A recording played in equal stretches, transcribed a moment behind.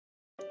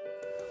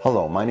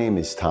Hello, my name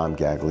is Tom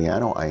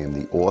Gagliano. I am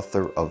the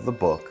author of the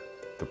book,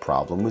 The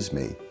Problem Was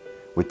Me,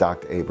 with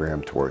Dr.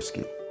 Abraham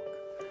Twersky.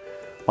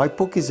 My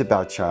book is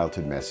about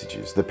childhood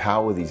messages, the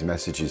power these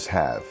messages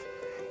have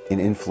in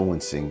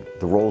influencing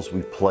the roles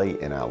we play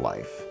in our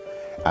life.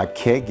 Our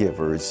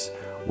caregivers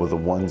were the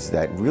ones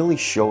that really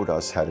showed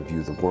us how to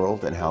view the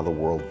world and how the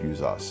world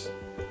views us.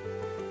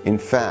 In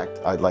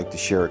fact, I'd like to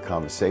share a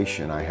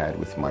conversation I had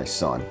with my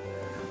son,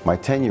 my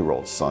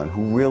 10-year-old son,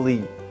 who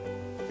really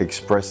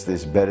expressed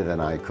this better than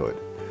I could.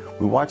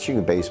 We were watching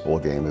a baseball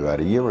game about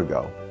a year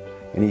ago,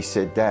 and he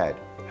said, "Dad,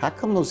 how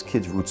come those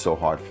kids root so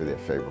hard for their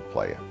favorite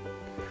player?"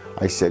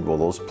 I said, "Well,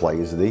 those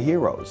players are the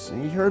heroes."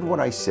 And he heard what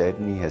I said,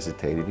 and he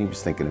hesitated, and he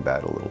was thinking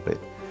about it a little bit.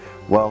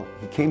 Well,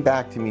 he came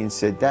back to me and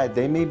said, "Dad,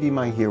 they may be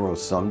my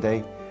heroes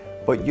someday,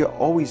 but you're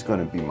always going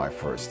to be my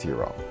first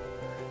hero."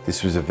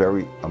 This was a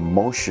very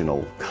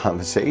emotional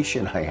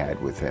conversation I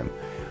had with him,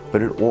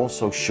 but it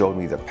also showed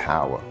me the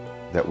power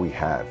that we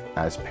have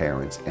as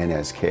parents and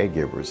as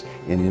caregivers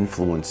in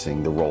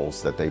influencing the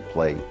roles that they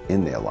play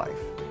in their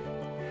life.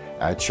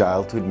 Our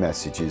childhood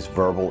messages,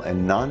 verbal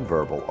and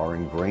nonverbal, are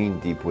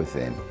ingrained deep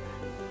within.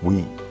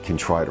 We can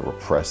try to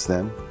repress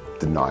them,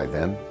 deny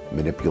them,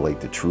 manipulate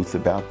the truth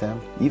about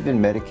them,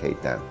 even medicate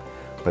them,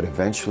 but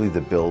eventually the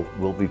bill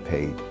will be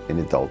paid in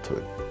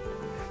adulthood.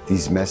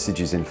 These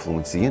messages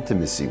influence the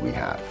intimacy we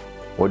have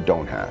or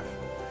don't have,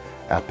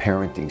 our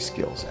parenting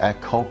skills, our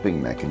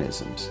coping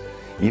mechanisms.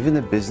 Even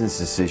the business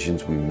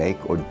decisions we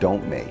make or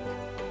don't make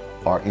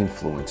are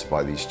influenced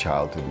by these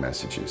childhood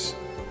messages.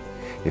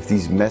 If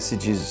these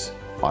messages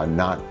are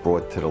not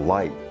brought to the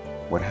light,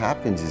 what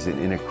happens is an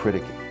inner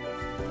critic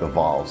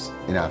evolves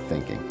in our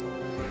thinking.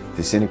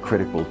 This inner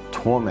critic will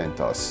torment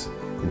us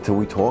until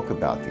we talk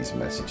about these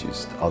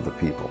messages to other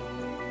people.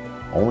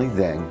 Only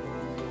then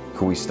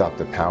can we stop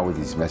the power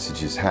these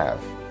messages have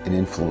in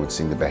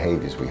influencing the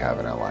behaviors we have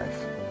in our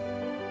life.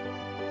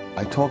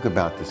 I talk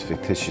about this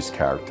fictitious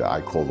character I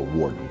call the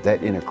warden,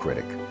 that inner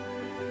critic.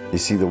 You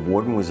see, the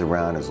warden was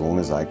around as long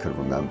as I could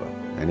remember.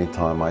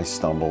 Anytime I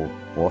stumbled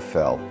or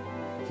fell,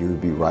 he would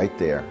be right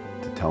there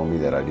to tell me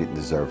that I didn't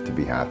deserve to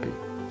be happy.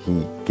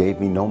 He gave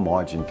me no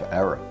margin for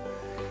error.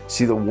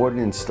 See, the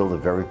warden instilled a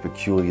very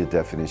peculiar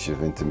definition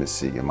of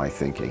intimacy in my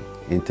thinking.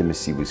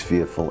 Intimacy was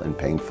fearful and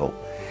painful,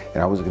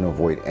 and I was going to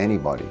avoid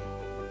anybody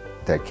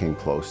that came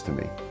close to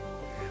me.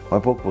 My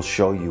book will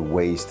show you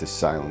ways to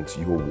silence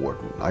your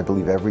warden. I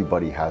believe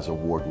everybody has a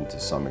warden to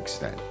some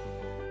extent.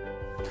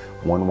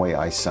 One way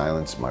I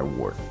silenced my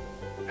warden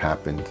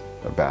happened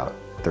about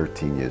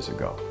 13 years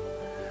ago.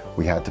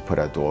 We had to put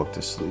our dog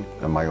to sleep,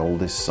 and my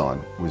oldest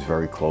son was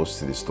very close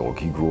to this dog.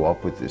 He grew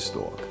up with this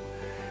dog.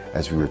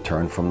 As we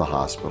returned from the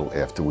hospital,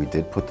 after we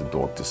did put the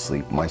dog to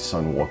sleep, my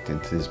son walked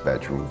into his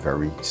bedroom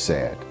very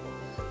sad,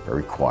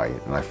 very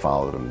quiet, and I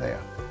followed him there.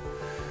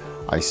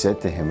 I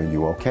said to him, "Are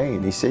you okay?"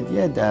 And he said,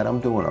 "Yeah, Dad, I'm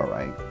doing all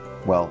right."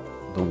 Well,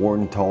 the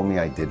warden told me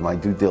I did my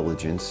due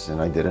diligence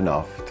and I did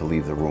enough to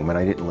leave the room, and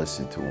I didn't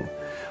listen to him.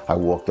 I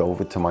walked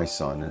over to my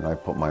son and I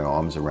put my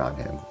arms around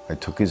him. I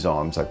took his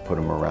arms, I put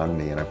them around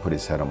me, and I put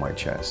his head on my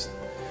chest.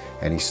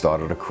 And he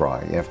started to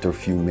cry. After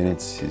a few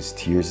minutes, his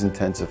tears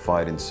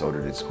intensified and so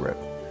did his grip.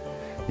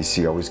 You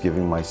see, I was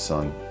giving my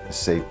son a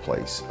safe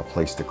place, a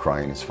place to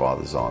cry in his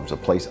father's arms, a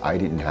place I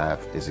didn't have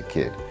as a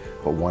kid,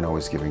 but one I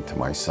was giving to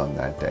my son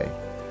that day.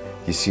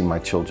 You see, my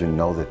children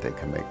know that they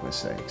can make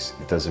mistakes.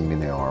 It doesn't mean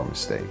they are a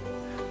mistake.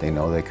 They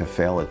know they can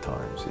fail at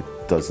times.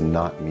 It does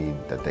not mean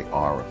that they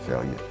are a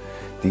failure.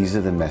 These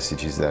are the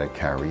messages that I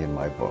carry in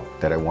my book,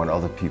 that I want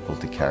other people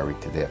to carry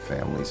to their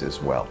families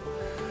as well.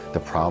 The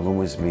Problem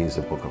Was Me is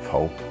a book of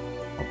hope,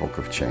 a book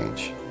of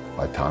change,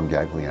 by Tom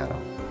Gagliano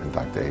and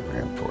Dr.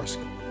 Abraham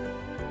Twersky.